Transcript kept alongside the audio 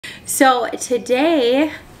So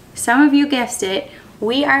today, some of you guessed it,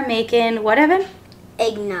 we are making, what, Evan?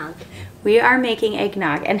 Eggnog. We are making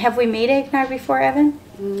eggnog. And have we made eggnog before, Evan?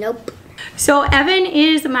 Nope. So Evan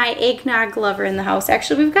is my eggnog lover in the house.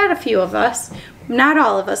 Actually, we've got a few of us. Not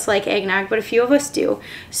all of us like eggnog, but a few of us do.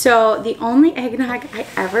 So the only eggnog I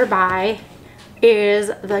ever buy is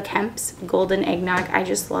the Kemp's Golden Eggnog. I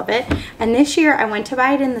just love it. And this year I went to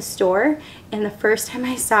buy it in the store, and the first time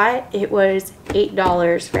I saw it, it was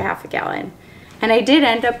 $8 for half a gallon. And I did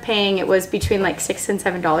end up paying, it was between like $6 and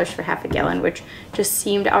 $7 for half a gallon, which just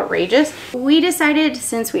seemed outrageous. We decided,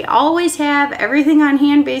 since we always have everything on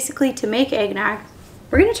hand basically to make eggnog,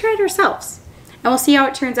 we're gonna try it ourselves. And we'll see how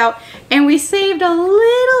it turns out. And we saved a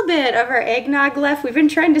little bit of our eggnog left. We've been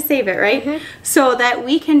trying to save it, right? Mm-hmm. So that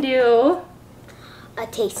we can do a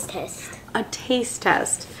taste test. A taste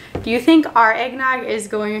test. Do you think our eggnog is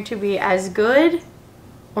going to be as good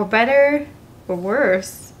or better or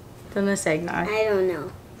worse than this eggnog? I don't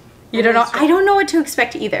know. You don't know? I don't know what to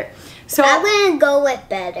expect either. So I'm going to go with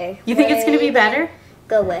better. You think it's going to be better?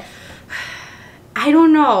 Go with. I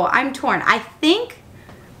don't know. I'm torn. I think,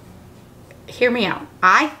 hear me out.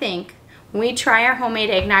 I think when we try our homemade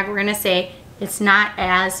eggnog, we're going to say it's not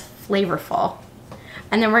as flavorful.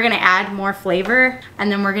 And then we're gonna add more flavor,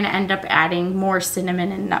 and then we're gonna end up adding more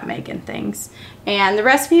cinnamon and nutmeg and things. And the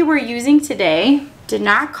recipe we're using today did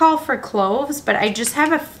not call for cloves, but I just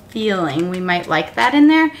have a feeling we might like that in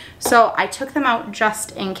there. So I took them out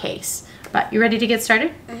just in case. But you ready to get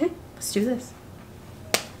started? Mm-hmm. Let's do this.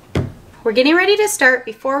 We're getting ready to start.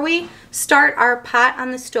 Before we start our pot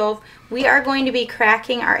on the stove, we are going to be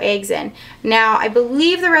cracking our eggs in. Now, I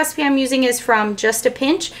believe the recipe I'm using is from Just a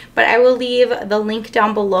Pinch, but I will leave the link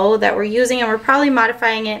down below that we're using, and we're probably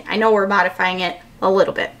modifying it. I know we're modifying it a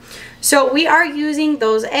little bit. So we are using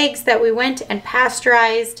those eggs that we went and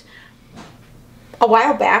pasteurized a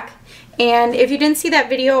while back. And if you didn't see that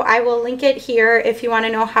video, I will link it here if you want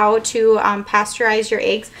to know how to pasteurize your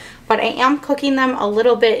eggs. But I am cooking them a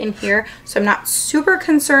little bit in here, so I'm not super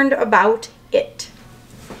concerned about it.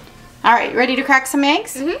 All right, ready to crack some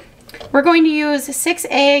eggs? Mm-hmm. We're going to use 6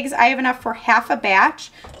 eggs. I have enough for half a batch,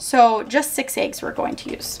 so just 6 eggs we're going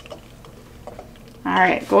to use. All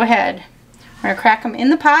right, go ahead. We're gonna crack them in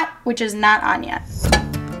the pot, which is not on yet.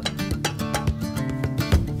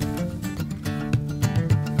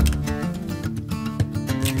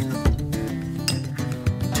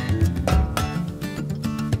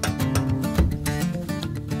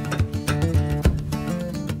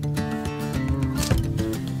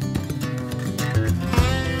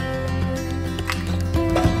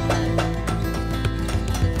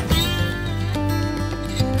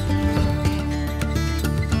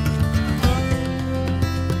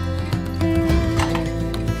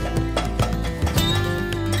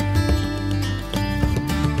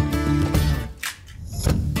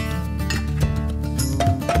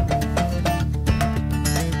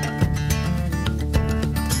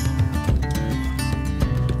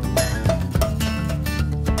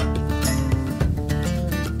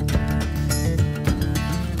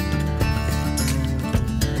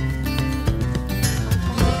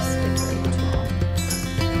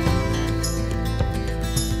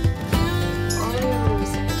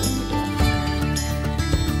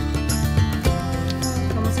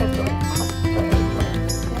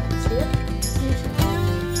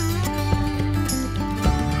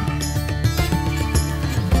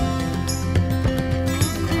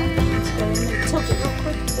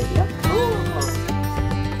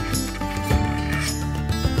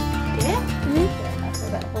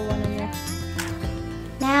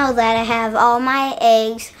 Now that I have all my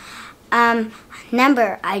eggs,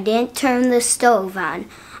 remember, I didn't turn the stove on.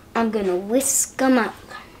 I'm gonna whisk them up.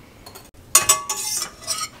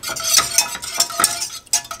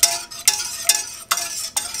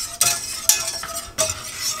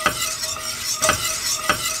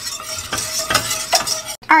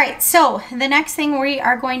 All right, so the next thing we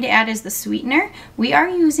are going to add is the sweetener. We are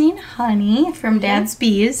using honey from Dad's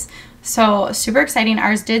Bees. So super exciting.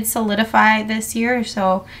 Ours did solidify this year,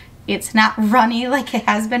 so it's not runny like it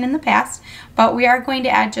has been in the past. But we are going to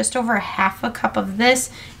add just over half a cup of this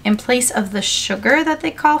in place of the sugar that they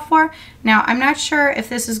call for. Now, I'm not sure if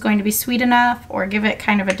this is going to be sweet enough or give it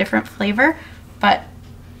kind of a different flavor, but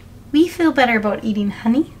we feel better about eating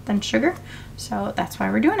honey than sugar, so that's why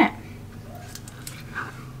we're doing it.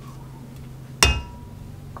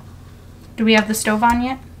 Do we have the stove on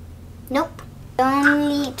yet? Nope.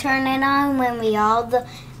 Only turn it on when we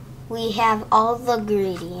have all the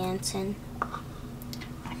ingredients in.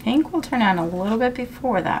 I think we'll turn on a little bit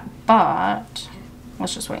before that, but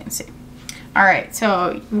let's just wait and see. All right,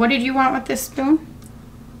 so what did you want with this spoon?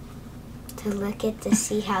 to lick it to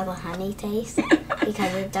see how the honey tastes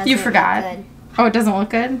because it doesn't You forgot? look good. Oh, it doesn't look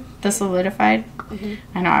good? The solidified?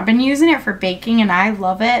 I know. I've been using it for baking and I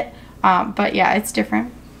love it. But yeah, it's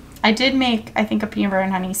different. I did make, I think, a peanut butter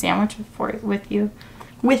and honey sandwich with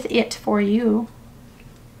it for you.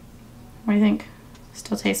 What do you think?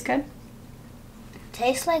 Still tastes good?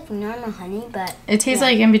 Tastes like normal honey, but... It tastes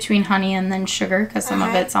like in between honey and then sugar because some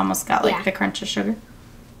of it's almost got like Yeah. the crunch of sugar.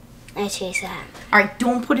 I taste that. Alright,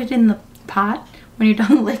 don't put it in the pot. When you're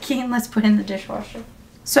done licking, let's put it in the dishwasher.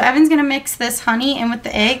 So Evan's going to mix this honey in with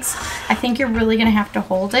the eggs. I think you're really going to have to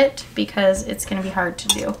hold it because it's going to be hard to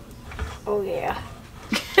do. Oh, yeah.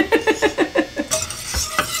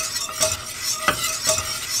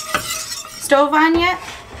 Stove on yet?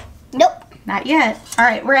 Nope. Not yet.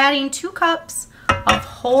 Alright, we're adding 2 cups of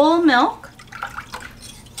whole milk.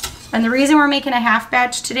 And the reason we're making a half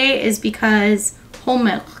batch today is because whole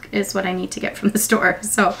milk is what I need to get from the store.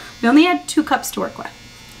 So we only had 2 cups to work with.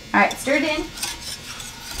 Alright, stir it in.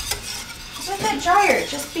 Just like that dryer, it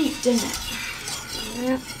just beeped, didn't it?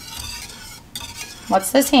 Yep.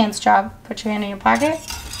 What's this hand's job? Put your hand in your pocket.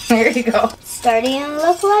 There you go. Starting to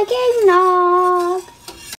look like eggnog.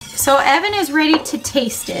 So Evan is ready to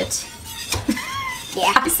taste it.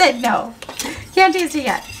 Yeah. I said no. Can't taste it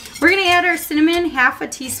yet. We're going to add our cinnamon, half a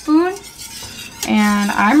teaspoon.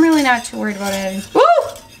 And I'm really not too worried about adding. Woo!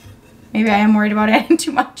 Maybe I am worried about adding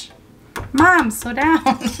too much. Mom, slow down.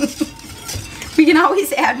 We can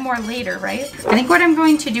always add more later, right? I think what I'm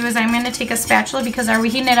going to do is I'm going to take a spatula because are we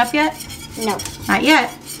heating it up yet? No. Not yet.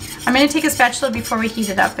 I'm going to take a spatula before we heat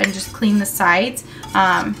it up and just clean the sides.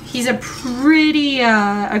 He's a pretty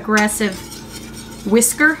aggressive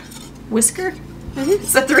whisker. Whisker?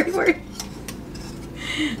 Is that the right word?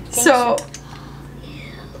 So,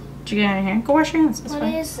 did you get it in here? Go wash your hands. What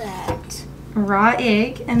is that? Raw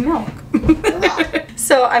egg and milk.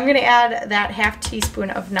 So I'm going to add that half teaspoon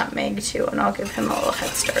of nutmeg too, and I'll give him a little head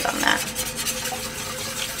start on that.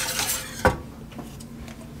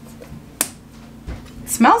 It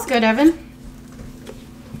smells good, Evan.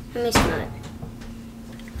 Let me smell it.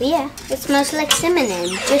 Yeah, it smells like cinnamon.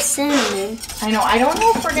 Just cinnamon. I know. I don't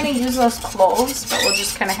know if we're going to use those cloves, but we'll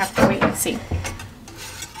just kind of have to wait and see.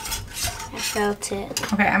 I felt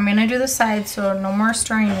it. Okay, I'm going to do the sides, so no more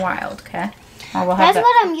stirring wild, okay? Or we'll have That's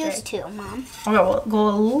what I'm used to, Mom. Okay, we'll go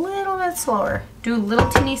a little bit slower. Do little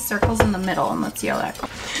teeny circles in the middle, and let's see how that goes.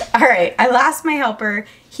 All right, I lost my helper.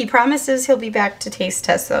 He promises he'll be back to taste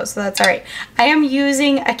test those, so that's all right. I am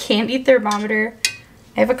using a candy thermometer.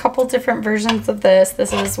 I have a couple different versions of this.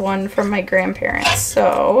 This is one from my grandparents,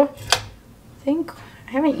 so I think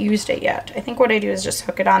I haven't used it yet. I think what I do is just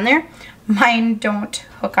hook it on there. Mine don't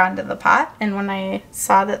hook onto the pot, and when I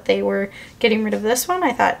saw that they were getting rid of this one,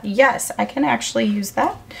 I thought, yes, I can actually use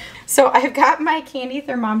that. So I've got my candy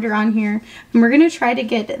thermometer on here, and we're going to try to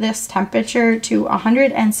get this temperature to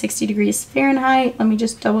 160 degrees Fahrenheit. Let me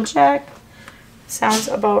just double check. Sounds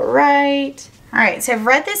about right. All right, so I've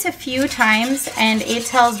read this a few times, and it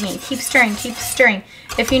tells me, keep stirring, keep stirring.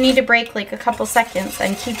 If you need to break like a couple seconds,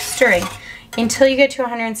 then keep stirring until you get to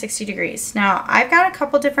 160 degrees. Now, I've got a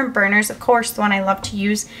couple different burners. Of course, the one I love to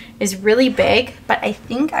use is really big, but I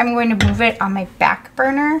think I'm going to move it on my back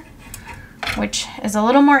burner, which is a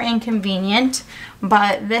little more inconvenient,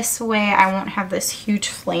 but this way I won't have this huge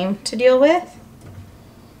flame to deal with.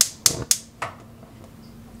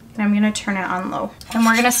 And I'm going to turn it on low. And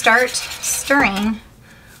we're going to start stirring.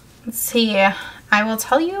 Let's see. I will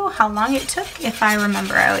tell you how long it took if I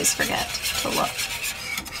remember. I always forget to look.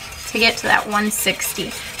 To get to that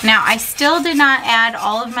 160. Now, I still did not add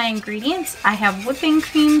all of my ingredients. I have whipping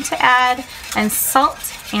cream to add, and salt,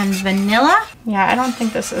 and vanilla. Yeah, I don't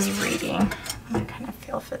think this is reading. I kind of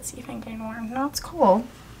feel if it's even getting warm. No, it's cold.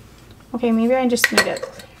 Okay, maybe I just need it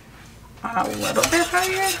a little bit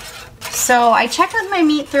higher. So I checked with my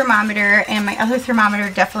meat thermometer, and my other thermometer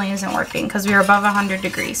definitely isn't working because we were above 100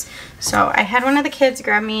 degrees. So I had one of the kids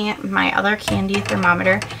grab me my other candy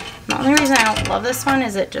thermometer. The only reason I don't love this one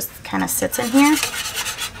is it just kind of sits in here.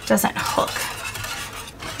 It doesn't hook.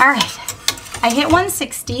 All right, I hit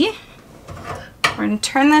 160. We're gonna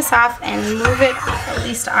turn this off and move it at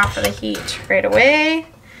least off of the heat right away.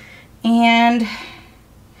 And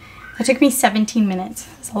it took me 17 minutes.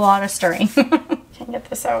 It's a lot of stirring. Can't get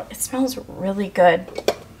this out. It smells really good.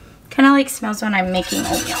 Kind of like smells when I'm making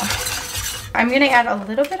oatmeal. I'm gonna add a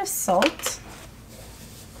little bit of salt.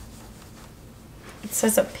 It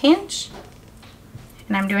says a pinch,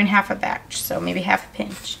 and I'm doing half a batch, so maybe half a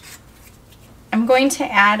pinch. I'm going to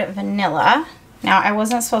add vanilla. Now, I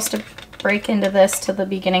wasn't supposed to break into this till the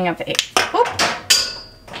beginning of 8.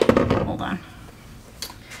 Hold on.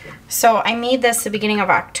 So I made this the beginning of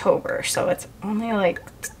October, so it's only like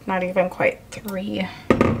not even quite 3.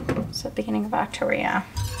 So beginning of October, yeah.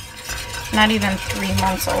 Not even 3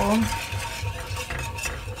 months old.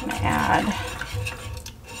 I'm gonna add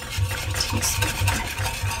a teaspoon.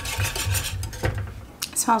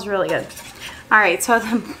 It smells really good. All right, so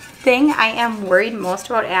the thing I am worried most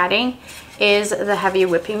about adding is the heavy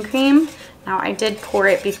whipping cream. Now I did pour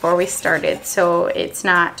it before we started, so it's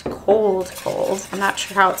not cold. I'm not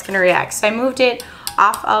sure how it's gonna react. So I moved it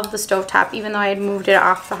off of the stovetop, even though I had moved it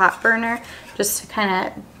off the hot burner, just to kind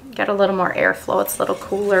of get a little more airflow. It's a little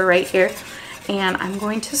cooler right here. And I'm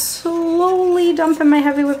going to slowly dump in my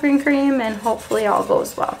heavy whipping cream, and hopefully all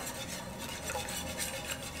goes well.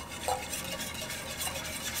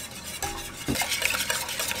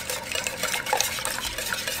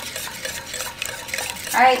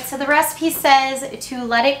 All right, so the recipe says to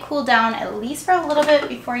let it cool down at least for a little bit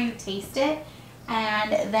before you taste it,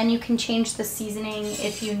 and then you can change the seasoning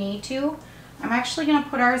if you need to. I'm actually gonna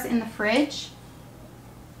put ours in the fridge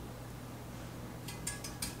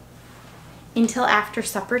until after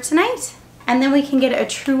supper tonight, and then we can get a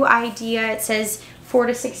true idea. It says 4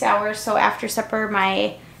 to 6 hours, so after supper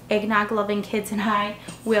my eggnog loving kids and I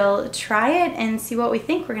will try it and see what we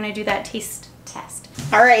think. We're gonna do that taste test.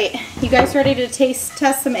 All right, you guys ready to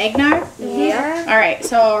test some eggnog? Yeah. All right,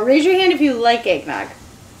 so raise your hand if you like eggnog.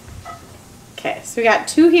 Okay, so we got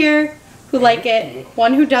 2 here who like it,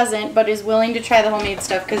 1 who doesn't but is willing to try the homemade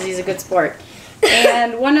stuff because he's a good sport,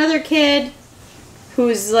 and 1 other kid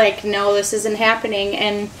who's like, no, this isn't happening,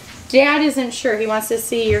 and Dad isn't sure. He wants to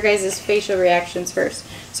see your guys' facial reactions first.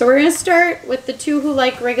 So we're gonna start with the 2 who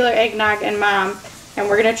like regular eggnog and Mom, and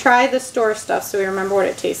we're gonna try the store stuff so we remember what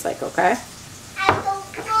it tastes like, okay? I don't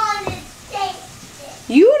want to taste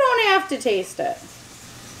it. You don't have to taste it.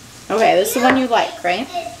 Okay, this is the one you like, right?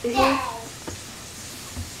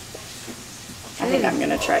 I think I'm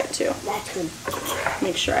gonna try it too. That's good.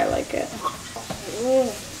 Make sure I like it.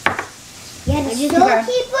 Yeah, the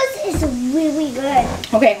storekeepers is really good.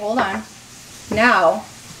 Okay, hold on. Now,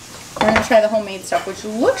 we're gonna try the homemade stuff, which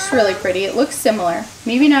looks really pretty. It looks similar.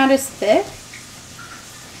 Maybe not as thick.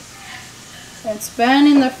 It's been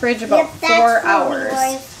in the fridge about 4 hours.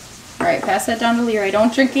 All right, pass that down to Leroy.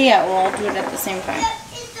 Don't drink it yet. We'll all do it at the same time.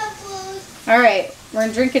 All right, we're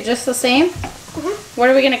gonna drink it just the same. What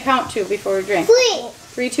are we gonna count to before we drink? 3.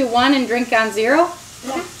 3, 2, 1, and drink on 0.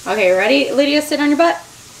 Yeah. Okay, ready? Lydia, sit on your butt.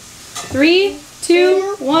 3,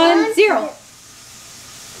 2, 1, 0.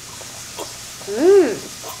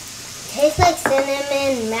 Tastes like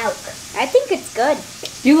cinnamon milk. I think it's good.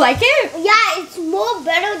 You like it? Yeah, it's more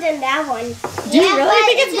better than that one. Do you really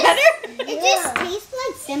think it's better? It just tastes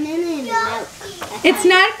like cinnamon milk.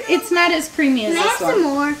 It's not as creamy as this one. Some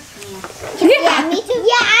more. Yeah, me too.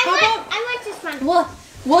 Yeah, I want this one.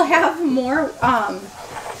 We'll have more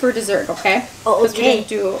for dessert, okay? Oh, okay. We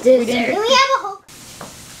didn't Do we have a whole?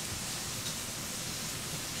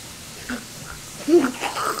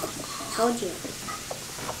 Told you.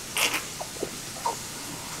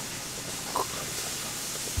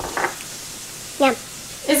 Yeah.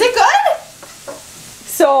 Is it good?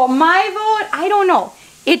 So my vote, I don't know.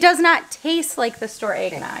 It does not taste like the store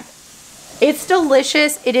eggnog. It's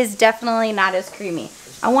delicious. It is definitely not as creamy.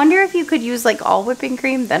 I wonder if you could use like all whipping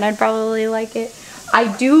cream, then I'd probably like it. I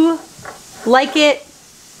do like it.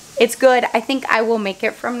 It's good. I think I will make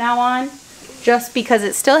it from now on just because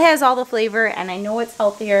it still has all the flavor and I know it's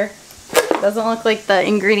healthier. Doesn't look like the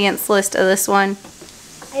ingredients list of this one.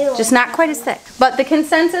 Just not quite as thick. But the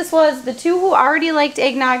consensus was the 2 who already liked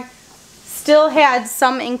eggnog still had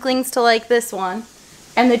some inklings to like this one.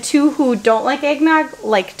 And the 2 who don't like eggnog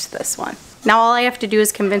liked this one. Now all I have to do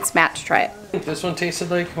is convince Matt to try it. This one tasted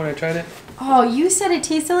like when I tried it? Oh, you said it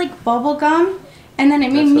tasted like bubble gum, and then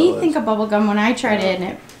it made me think of bubble gum when I tried it,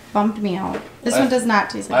 and it bumped me out. This one does not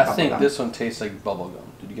taste like bubble gum. I think this one tastes like bubble gum.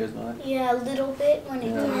 Did you guys know that? Yeah, a little bit when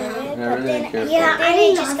it came in. But then,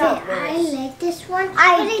 I just got I like this one.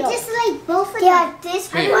 I just like both of them. Yeah,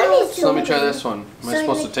 this one is so let me try this one. Am I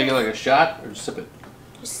supposed to take it like a shot or just sip it?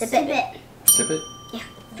 Just sip it. Sip it? Yeah.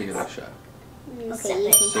 Take it like a shot. Okay,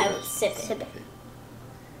 you can I would sip it.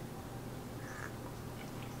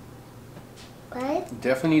 What?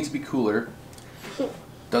 Definitely needs to be cooler.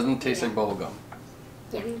 Doesn't taste like bubble gum.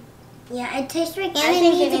 Yeah. Yeah, it tastes like I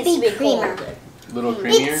think it needs to be creamer. A little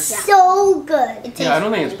creamier? It's so good. Yeah, I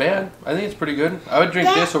don't think it's bad. I think it's pretty good. I would drink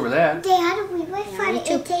this over that. Dad, we would find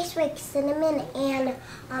it tastes like cinnamon and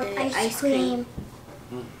ice cream.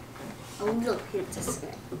 Oh, look, it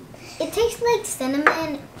tastes like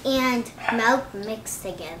cinnamon and milk mixed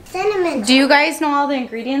together. Cinnamon. Do you guys know all the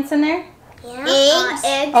ingredients in there? Eggs.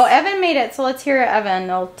 Oh, Evan made it, so let's hear it. Evan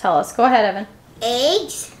will tell us. Go ahead, Evan.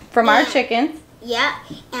 Eggs. From our chickens. Yep.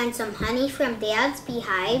 And some honey from Dad's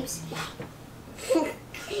beehives.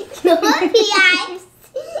 No beehives.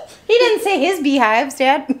 He didn't say his beehives,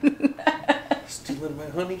 Dad. Stealing my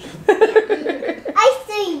honey. I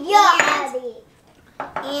say honey.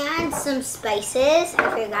 And some spices. I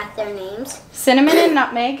forgot their names. Cinnamon and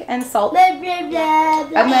nutmeg and salt. And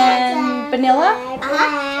then vanilla.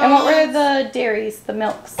 And what were the dairies, the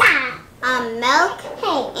milks? Milk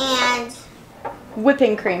and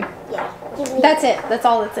Whipping cream. yeah. That's it. That's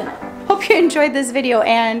all that's in it. Hope you enjoyed this video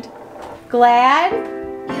and glad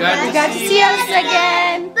Glad you got to see us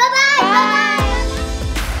again. Bye-bye.